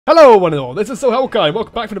Hello one and all, this is So Hellkind.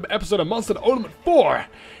 Welcome back for another episode of Monster Ultimate 4.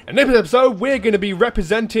 In this episode, we're going to be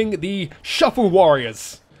representing the Shuffle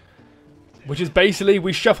Warriors. Which is basically,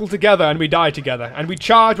 we shuffle together and we die together. And we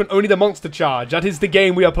charge when only the monster charge. That is the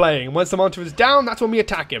game we are playing. Once the monster is down, that's when we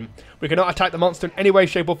attack him. We cannot attack the monster in any way,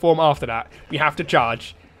 shape or form after that. We have to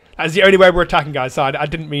charge. That's the only way we're attacking, guys. So I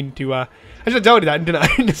didn't mean to, I should have told you that, didn't I,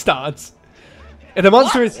 in the start. If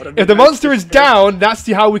the monster is down, that's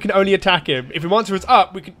how we can only attack him. If the monster is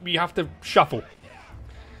up, we have to shuffle.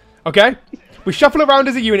 Okay? We shuffle around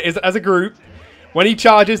as a unit, as a group. When he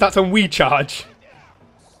charges, that's when we charge.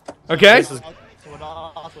 Okay? So we're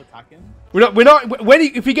not also attacking? We're not.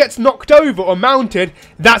 If he gets knocked over or mounted,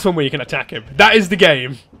 that's when we can attack him. That is the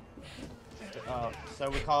game. So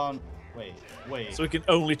we can't. Wait. So we can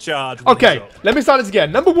only charge. When Okay, let me start this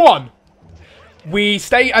again. Number one. We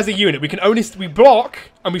stay as a unit. We can only we block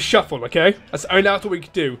and we shuffle. Okay, that's what we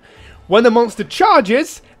can do. When the monster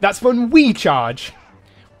charges, that's when we charge.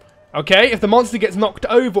 Okay, if the monster gets knocked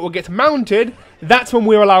over or gets mounted, that's when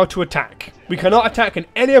we're allowed to attack. We cannot attack in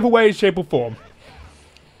any other way, shape, or form.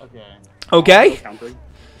 Okay. Okay. This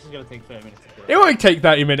is gonna take 30 minutes. It won't take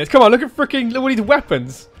 30 minutes. Come on, look at all these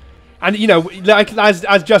weapons. And you know, like as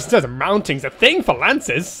Justin says, mounting's a thing for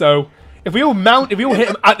lances. So. If we all hit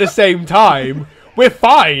him at the same time, we're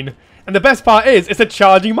fine. And the best part is, it's a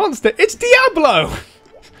charging monster. It's Diablo!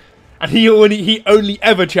 And he only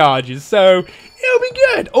ever charges, so it'll be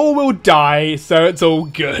good. Or we'll die, so it's all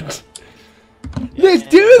good. Yeah. Let's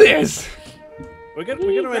do this! We're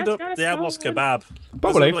gonna end up Diablos kebab.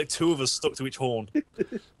 Probably. Like two of us stuck to each horn.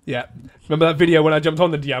 Yeah. Remember that video when I jumped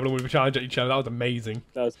on the Diablo and we were charging at each other? That was amazing.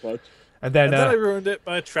 That was fun. And then I ruined it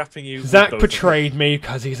by trapping you. Zach betrayed me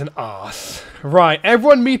because he's an arse. Right,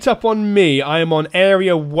 everyone meet up on me. I am on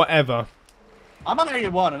area whatever. I'm on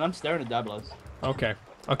area 1 and I'm staring at Diablos. Okay.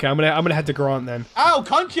 Okay, I'm gonna head to Grant then. Ow,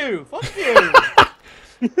 cunt you! Fuck you!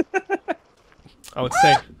 I would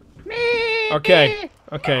say. Okay.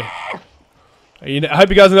 Okay. I hope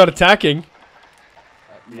you guys are not attacking.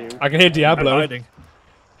 I can hear Diablo.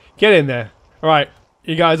 Get in there. All right.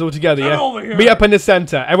 You guys all together, yeah? Meet up in the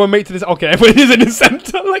center. Everyone meet to this. Okay, everyone is in the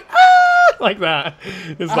center. Like, like that.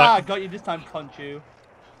 It's like, got you this time, cunt you.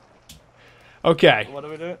 Okay. What do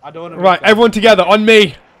we do? I don't want to. Right, everyone together. On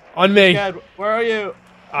me. On me. Where are you?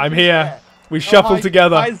 I'm here. We shuffle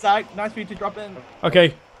together. Hi, Zach. Nice for you to drop in.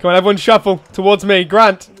 Okay, come on, everyone shuffle towards me.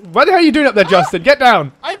 Grant, what the hell are you doing up there, Justin? Get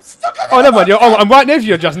down. I'm stuck on Oh, never mind. I'm right near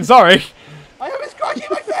you, Justin. Sorry. I have a scratch in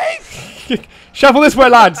my face. Shuffle this way,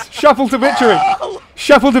 lads. Shuffle to victory.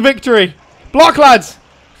 Shuffle to victory. Block, lads.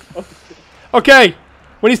 Okay.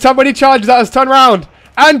 When he charges at us, turn around.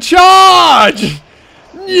 And charge!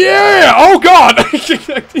 Yeah! Oh, God!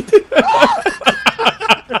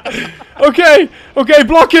 Okay. Okay,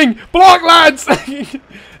 blocking. Block, lads!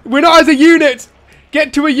 We're not as a unit.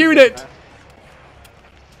 Get to a unit.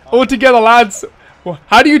 All together, lads.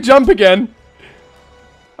 How do you jump again?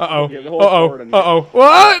 Uh-oh. Uh-oh. Uh-oh.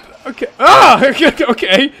 What? Okay. Ah!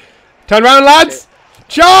 Okay. Turn around, lads.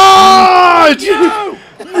 Charge! No!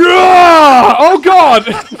 Oh, God!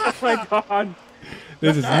 Oh, my God.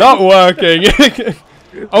 This is not working.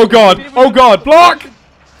 Oh, God. Oh, God. Block!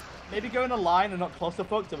 Maybe go in a line and not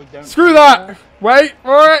clusterfuck so we don't... Screw that. Wait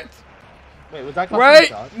for it. Wait, was that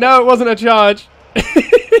Wait. No, it wasn't a charge.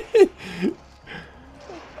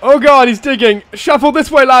 Oh, God. He's digging. Shuffle this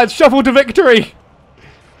way, lads. Shuffle to victory.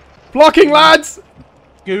 Blocking, lads!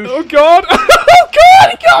 Goosh. Oh, God! Oh, God!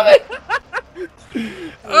 He got me!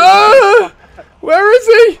 Where is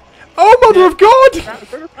he? Oh, Mother of God!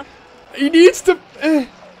 He needs to...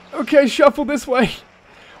 okay, shuffle this way.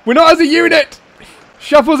 We're not as a unit!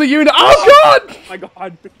 Shuffle as a unit. Oh, God! Oh, my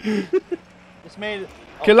God. Just made...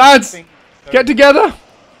 Okay, lads. Get together.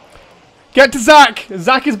 Get to Zach.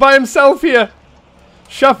 Zach is by himself here.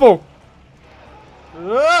 Shuffle.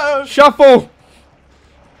 Shuffle.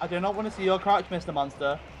 I do not want to see your crouch, Mr.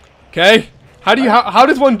 Monster. Okay. How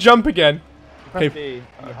does one jump again? Press B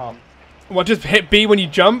and you hop. What, just hit B when you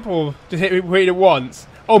jump, or just hit it once?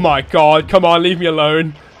 Oh my God! Come on, leave me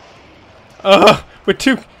alone. We're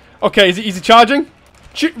too. Okay, is he charging?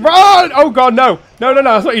 Run! Oh God, no! No! That's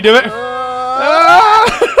not how you do it.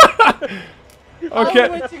 Okay.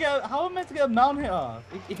 How am I meant to get a mount hitter?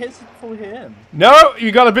 He hits it before we hit him. No,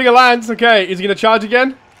 you got a bigger lance. Okay, is he gonna charge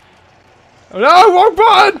again? Oh, no, wrong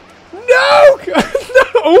button! No! No!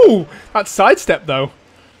 Oh, that sidestep though.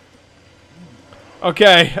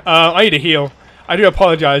 Okay, I need a heal. I do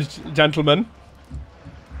apologize, gentlemen.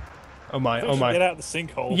 Oh my, oh my. Get out of the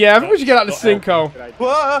sinkhole. Yeah, everybody should get out of the sinkhole.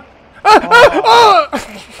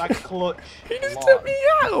 That clutch. He just took me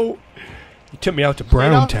out. He took me out to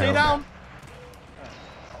Brown Town.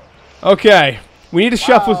 Okay. We need to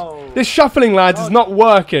shuffle. Wow. This shuffling, lads, is not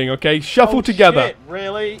working, okay? Shuffle together. Shit,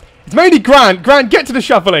 really? It's mainly Grant. Grant, get to the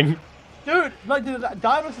shuffling. Dude, like,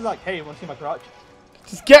 Diablos is like, hey, you want to see my crotch?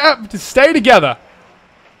 Just get up. Just stay together.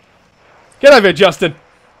 Get over here, Justin.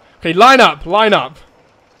 Okay, line up. Line up.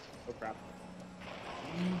 Oh crap.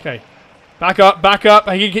 Okay. Back up. Back up.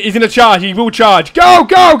 He's in a charge. He will charge. Go,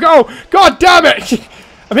 go, go. God damn it.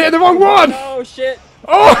 I'm hitting the wrong one. Oh shit.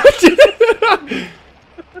 Oh.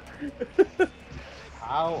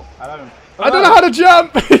 How? I don't know how to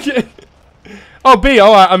jump. Oh, B.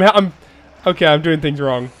 All right. I'm. Okay, I'm doing things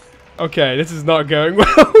wrong. Okay, this is not going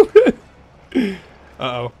well.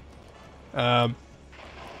 Uh-oh.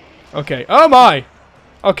 Okay. Oh, my.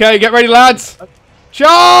 Okay, get ready, lads.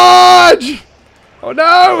 Charge! Oh,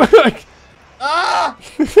 no. Ah!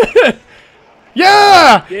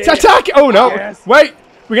 Yeah! It's attack! Oh, no. Yes. Wait.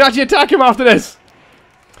 We can actually attack him after this.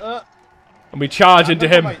 And we charge into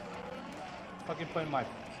him. Fucking putting my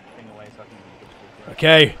thing away so I can.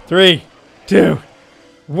 Okay. 3, 2,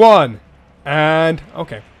 1. And,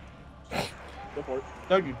 okay. Go for it.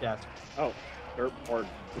 Don't you dare. Oh. Dirt hard.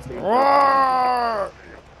 It's gonna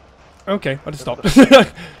Okay, I'll just stop.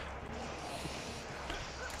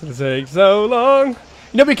 It's taking so long.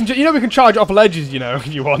 You know we can charge off ledges, you know, if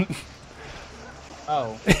you want.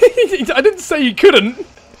 Oh. I didn't say you couldn't.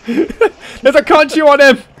 There's a conchu on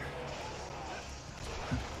him.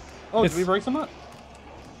 Oh, It's- did we break some up?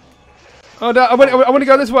 Oh no, I want to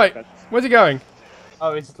go this way. Where's he going?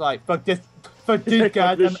 Oh, it's like, fuck this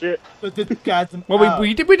goddamn. shit. Fuck this goddamn. Well,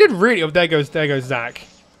 we did really. Oh, there goes Zach.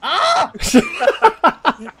 Ah!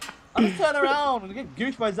 I'm just turning around and get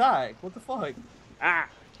goosed by Zach. What the fuck? Ah.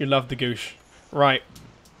 You love the goosh, right?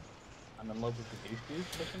 I'm in love with the goose.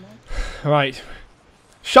 Question mark? Right.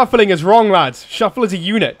 Shuffling is wrong, lads. Shuffle is a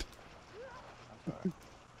unit.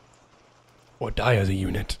 Or die as a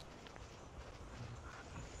unit.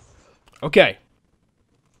 Okay.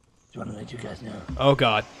 Do you want to let you guys know? Oh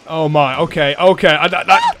god. Oh my. Okay. Okay.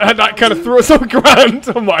 That kind of threw us on the ground.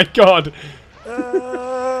 Oh my god.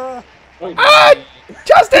 Ah!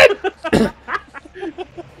 Justin!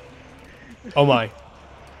 Oh my.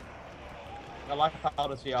 I like how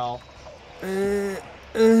to see y'all.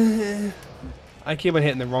 I keep on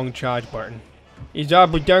hitting the wrong charge button. He's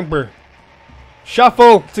double dumper.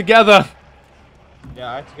 Shuffle together.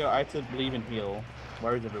 Yeah, I had to leave and heal.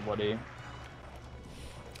 Where is everybody?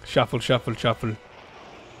 Shuffle, shuffle, shuffle.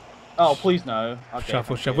 Oh, please no. Okay,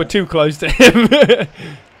 Shuffle, thank shuffle. you. We're too close to him.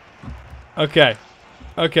 Okay.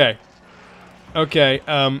 Okay. Okay.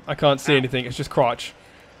 I can't see anything. It's just crotch.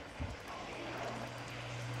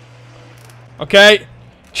 Okay.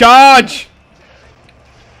 Charge!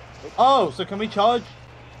 Oh, so can we charge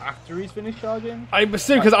after he's finished charging? I'm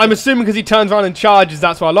assuming because he turns around and charges.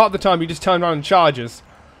 That's why a lot of the time he just turns around and charges.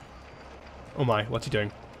 Oh my! What's he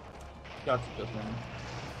doing? Gotcha, Justin.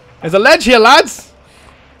 There's a ledge here, lads.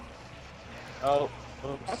 Oh,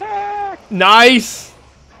 oops. Attack! Nice.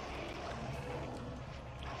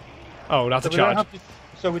 Oh, that's a So we don't charge. have to.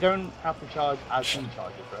 So we don't have to charge as he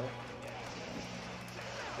charges, right?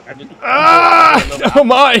 I just- Ah! Oh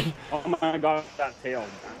my! Oh my god, that tail.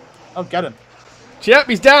 Oh, get him. Yep,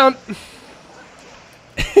 he's down.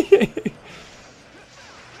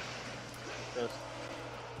 Just-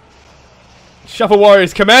 Shuffle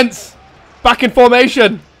warriors, commence. Back in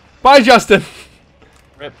formation. Bye, Justin.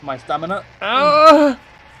 Rip my stamina. Ah!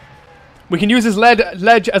 We can use this ledge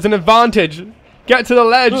as an advantage. Get to the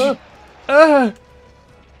ledge. Ah!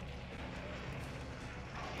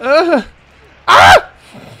 Ah!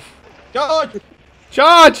 Charge!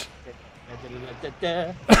 Charge!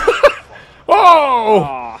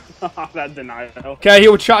 Oh! Ah, that denial. Okay,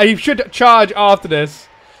 he should charge after this.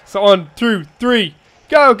 So on 2, 3,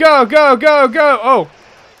 go, go, go, go, go! Oh,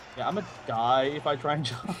 Yeah, I'm gonna die if I try and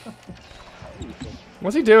charge.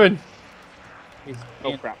 what's he doing? He's Oh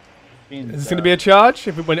being, crap. Is this gonna be a charge?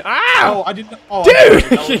 If we win, Oh, ah! I didn't. Oh, Dude!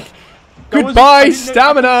 that was- Goodbye, I didn't know-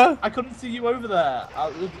 stamina. I couldn't see you over there.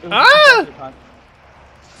 Ah!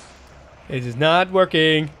 This is not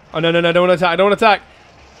working. Oh no, no, no! Don't attack! Don't attack!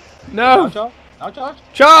 Now No! charge. Now charge.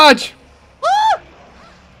 Charge!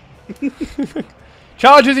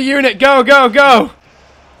 Charge as a unit! Go, go, go!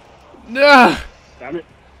 Ah! Damn it.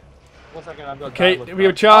 1 second, I've got. Okay, Diablos we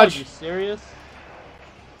have back. charge. Oh, you serious?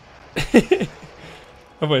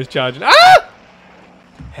 Everyone's charging. Ah!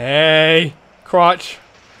 Hey, crotch.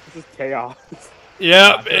 This is chaos.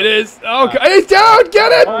 Yep, it is. Oh, he's down.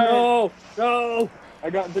 Get it. Oh no! No! I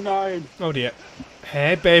got denied. Oh dear.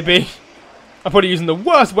 Hey, baby. I'm probably using the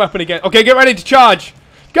worst weapon again. Okay, get ready to charge.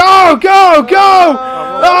 Go, go, go!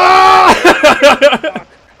 Ah!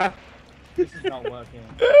 This is not working.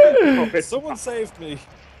 Someone saved me.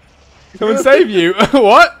 Someone save you.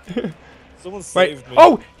 What? Someone Wait. saved me.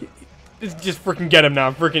 Oh! Just freaking get him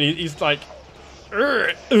now. Freaking, he's like...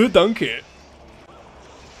 dunk it.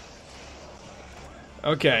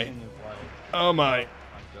 Okay. Oh my.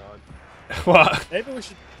 What? Maybe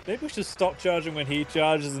we should stop charging when he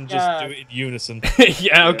charges and just do it in unison.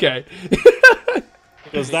 Yeah, okay.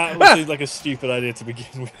 Because that seems like a stupid idea to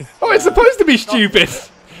begin with. Oh, it's supposed to be stupid.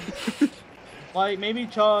 Like, maybe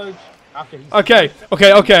charge after he's... Okay.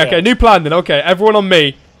 New plan then. Okay, everyone on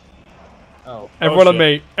me. Oh. Everyone on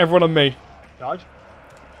shit. me. Everyone on me. Charge?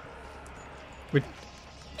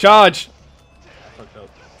 Charge.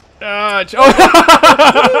 Charge. Oh!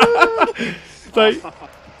 It's like,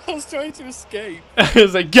 I was trying to escape.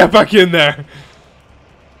 it's like, get back in there.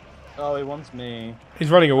 Oh, he wants me. He's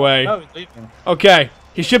running away. No, he's leaving. Okay,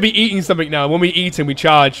 he should be eating something now. When we eat him, we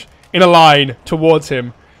charge in a line towards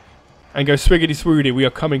him and go swiggity swoody. We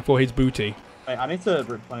are coming for his booty. Wait, I need to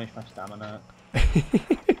replenish my stamina.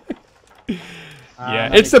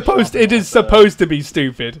 Yeah, it is supposed to be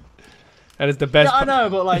stupid. That is the best. Yeah, I know,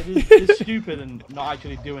 but like, it's stupid and not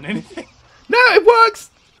actually doing anything. No, it works.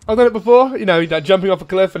 I've done it before. You know, like jumping off a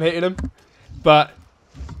cliff and hitting him. But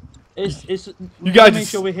It's you guys make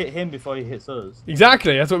just... sure we hit him before he hits us.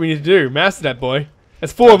 Exactly, that's what we need to do. Master that boy.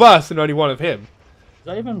 There's 4 of us and only 1 of him. Is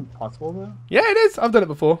that even possible though? Yeah, it is. I've done it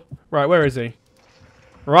before. Right, where is he?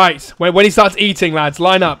 Right, when he starts eating, lads,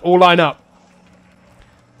 line up. All line up.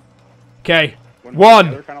 Okay.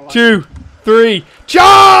 1, 2, 3.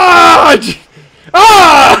 Charge!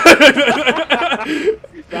 Ah!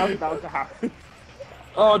 That was to happen.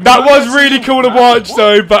 Oh, That was really cool to watch,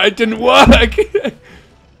 though, but it didn't work.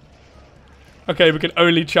 Okay, we can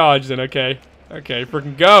only charge then. Okay. Okay,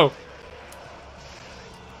 freaking go.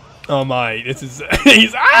 Oh my, this is...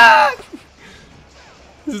 He's... Ah!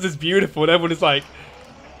 This is just beautiful. And everyone is like...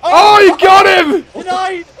 Oh, you got him!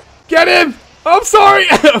 Denied! Get him! Oh, I'm sorry!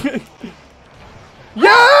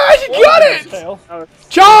 Yeah, you got it!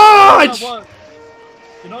 Charge! You're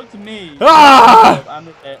not to me. Ah!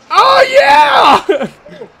 Oh, yeah!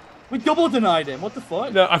 We double denied him. What the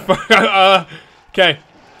fuck? No, I... Okay.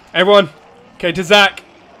 Everyone. Okay, to Zach.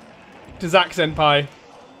 To Zach Senpai.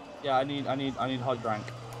 Yeah, I need hot drank.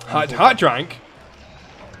 Hot drank?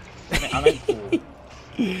 I meant cool.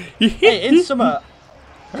 Hey, in summer.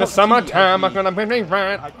 The summertime, I'm gonna be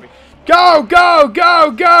right. Go, go,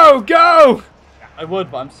 go, go, go! I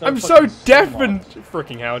would, but I'm so. I'm so deaf and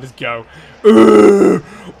freaking hell. Just go.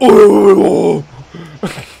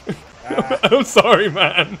 I'm sorry,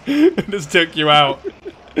 man. I just took you out.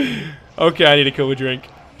 Okay, I need a cool drink.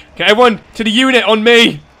 Okay, everyone to the unit on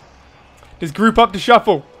me. Just group up to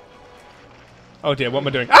shuffle. Oh dear, what am I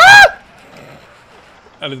doing? Ah!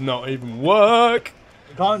 That does not even work.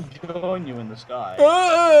 I can't join you in the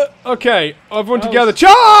sky. Okay, everyone together.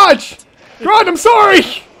 Charge! God, I'm sorry.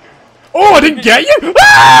 Oh, I didn't get you.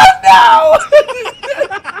 Ah,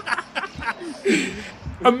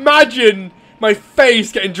 no! Imagine my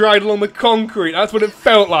face getting dragged along the concrete. That's what it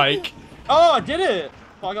felt like. Oh, I did it.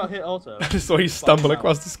 Oh, I got hit also. I just saw you stumble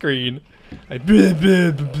across the screen. Like, bleh,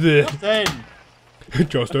 bleh, bleh, bleh.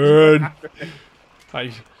 Justin.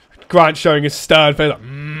 Like, Grant showing his stern face like,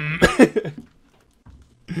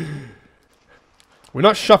 We're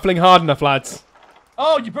not shuffling hard enough, lads.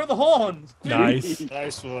 Oh, you broke the horns. Nice.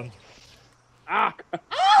 Nice one. Ah!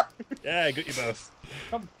 Yeah, I got you both.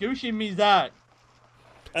 Stop douching me, Zach.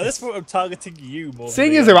 At this point, I'm targeting you more.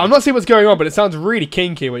 Seeing than as the I'm not seeing what's going on, but it sounds really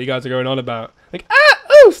kinky what you guys are going on about. Like,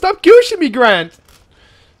 oh, stop gooshing me, Grant.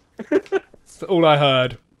 That's all I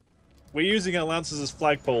heard. We're using our lances as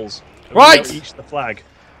flagpoles. Right. Each the flag.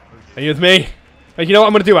 Are you with me? Like, you know what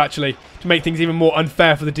I'm going to do, actually? To make things even more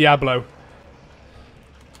unfair for the Diablo.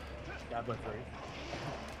 Diablo 3.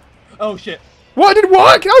 Oh, shit. What? It didn't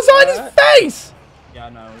work? Outside his face! Yeah,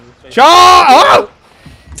 no. Oh!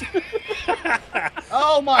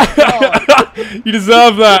 Oh, my God. You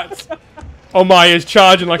deserve that. Oh my, is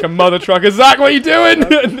charging like a mother trucker. Zach, what are you doing?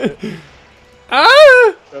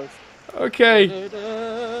 Ah! Okay.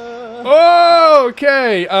 Oh,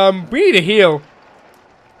 okay. We need a heal.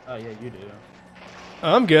 Oh, yeah, you do.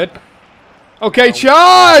 I'm good. Okay,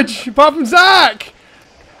 charge! Apart from Zach!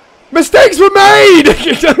 Mistakes were made!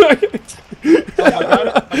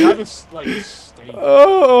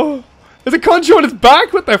 Oh! There's a concho on his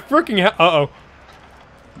back? What the freaking hell? Uh-oh.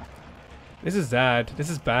 This is bad. This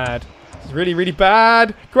is bad. This is really, really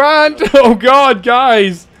bad. Grant! Oh god,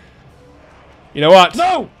 guys! You know what?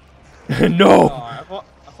 No! No! Oh,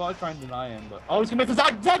 I thought I'd try and deny him, but I was gonna make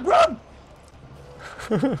the Zach run!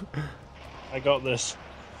 I got this.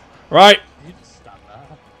 Right. You just stand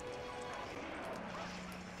there.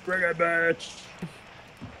 Bring it, bitch.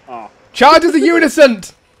 Oh. Charge as a unison!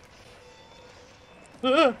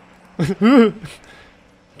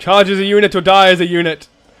 Charge as a unit or die as a unit.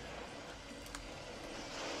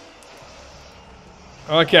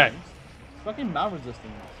 Okay. Fucking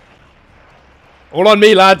mal-resisting. All on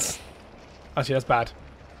me, lads. Actually, that's bad.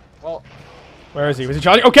 Well, Where is he? Was he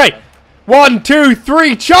charging? Okay! 1, 2,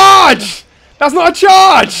 3, charge! That's not a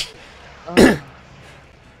charge!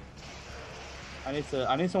 I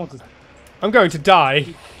need someone to I'm going to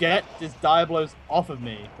die. get this Diablos off of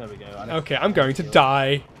me. There we go. Okay, I'm going to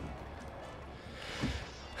die.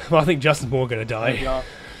 Well, I think Justin's more going to die.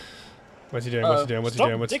 What's he doing? What's he doing? What's he Stop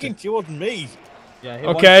doing? What's he digging doing? toward me. Yeah,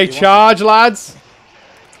 Okay, charge, lads.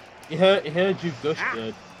 He heard you gush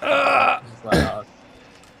good. Just like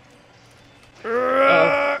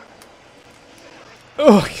that.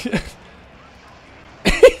 Oh.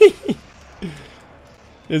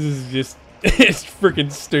 This is just, it's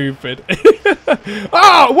freaking stupid.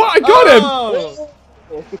 Oh, what? I got him! Oh!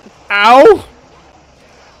 Ow!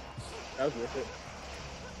 That was worth it.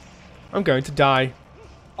 I'm going to die.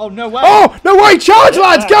 Oh, no way! Oh, no way! Charge,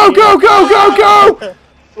 lads! Go, go, go, go, go!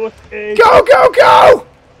 Go, go, go!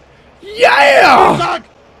 Yeah! Fuck!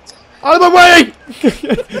 Out of my way!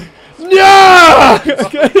 No!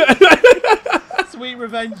 Sweet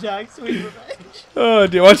revenge, Jack. Sweet revenge. Oh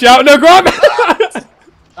dear, watch out! No, grab!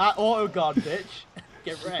 That auto guard, bitch.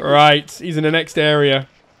 Get wrecked. Right, he's in the next area.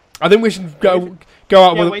 I think we should go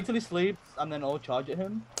out Yeah, with. wait till he sleeps and then all charge at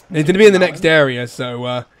him. He's going to be in the next area,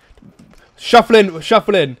 so shuffle in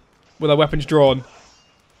with our weapons drawn.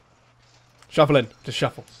 Shuffle in, just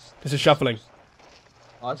shuffle. This is shuffling.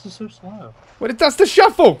 Oh, this is so slow. What? That's the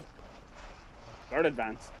shuffle. Start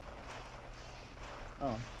advance.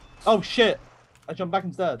 Oh. Oh shit! I jumped back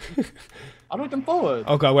instead. How do I come forward?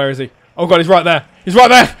 Oh god, where is he? Oh god, he's right there. He's right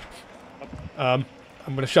there. I'm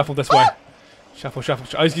gonna shuffle this way. Shuffle, shuffle.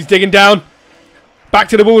 Oh, he's digging down. Back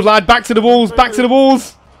to the walls, lad. Back to the walls. Back to the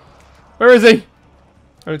walls. Where is he?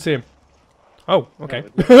 I don't see him. Oh, okay.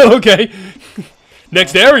 Okay.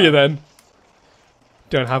 Next area then.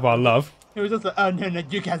 Don't have our love. It was just like, oh no, no,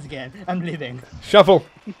 you guys again. I'm leaving. Shuffle.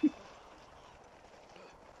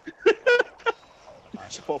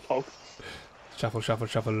 Shuffle poke. Shuffle, shuffle,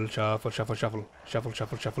 shuffle, shuffle, shuffle, shuffle, shuffle,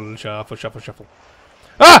 shuffle, shuffle, shuffle, shuffle, shuffle.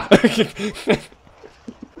 Ah! Freaking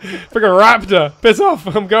raptor! Piss off!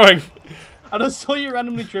 I'm going. I just saw you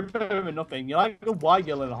randomly trip over nothing. You're like a white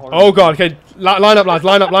girl in a horror. Oh god! Okay, line up, lads.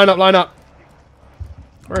 Line up, line up, line up.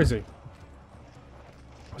 Where is he?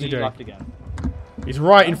 What's he doing? Left again. He's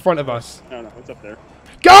right in front of us. No, no, it's up there.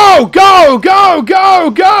 Go! Go! Go!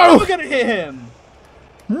 Go! Go! We're gonna hit him.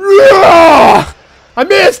 I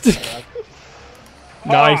missed!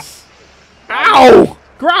 Nice. Ow!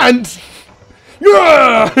 Grant!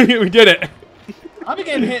 We did it. I've been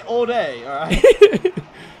getting hit all day, alright?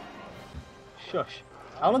 Shush.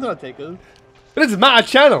 How long did that take us? It doesn't matter,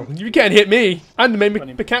 channel. You can't hit me. And maybe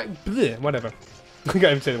whatever. I can't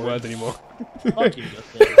even say the words anymore. Fuck you,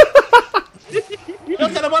 Justin.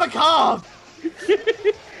 Justin, I'm on a carb!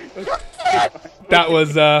 That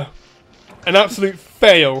was an absolute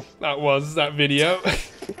fail. That video.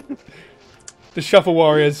 The Shuffle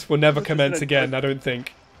Warriors will never commence again, I don't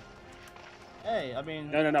think. Hey, I mean...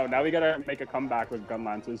 No, no, no. Now we gotta make a comeback with gun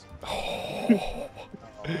lances. I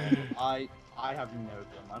have no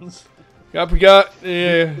guns. Up we got.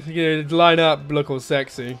 Yeah, line up, look all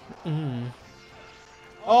sexy.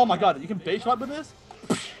 Oh my god, you can base swipe with this?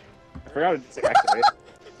 I forgot to activate.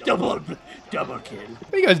 Double kill.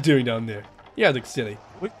 What are you guys doing down there? You guys look silly.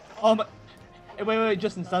 Wait, oh my... Hey, wait,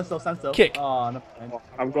 Justin, stand still, stand still. Kick. Oh, no. Oh,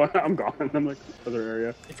 I'm gone. I'm like other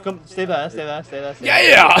area. If you come, stay there.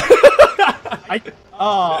 Yeah! I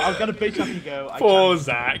was gonna base swipe and you go. Poor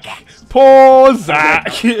Zach. Poor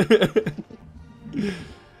Zach.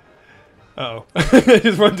 Uh-oh.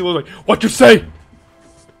 Just run towards me. What you say?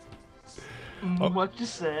 What you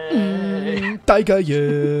say? Tiger,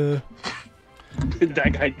 yeah.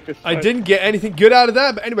 That guy. I didn't get anything good out of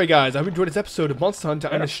that, but anyway, guys, I hope you enjoyed this episode of Monster Hunter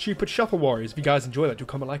and the Stupid Shuffle Warriors. If you guys enjoyed that, do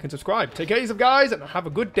comment, like, and subscribe. Take care, guys, and have a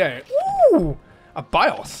good day. Ooh, a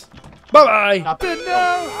BIOS. Bye-bye. No.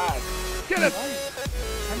 Get it.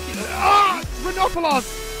 Ah, Rhinopolos.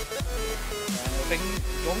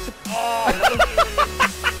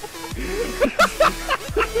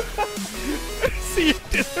 See you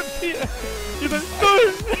disappear. You then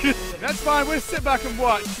boom. That's fine. We'll sit back and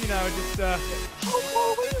watch. You know, just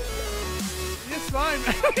it's fine.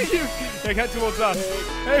 Yeah, get towards us.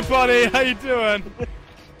 Hey, buddy, how you doing?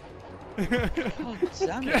 Oh,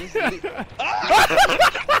 damn it.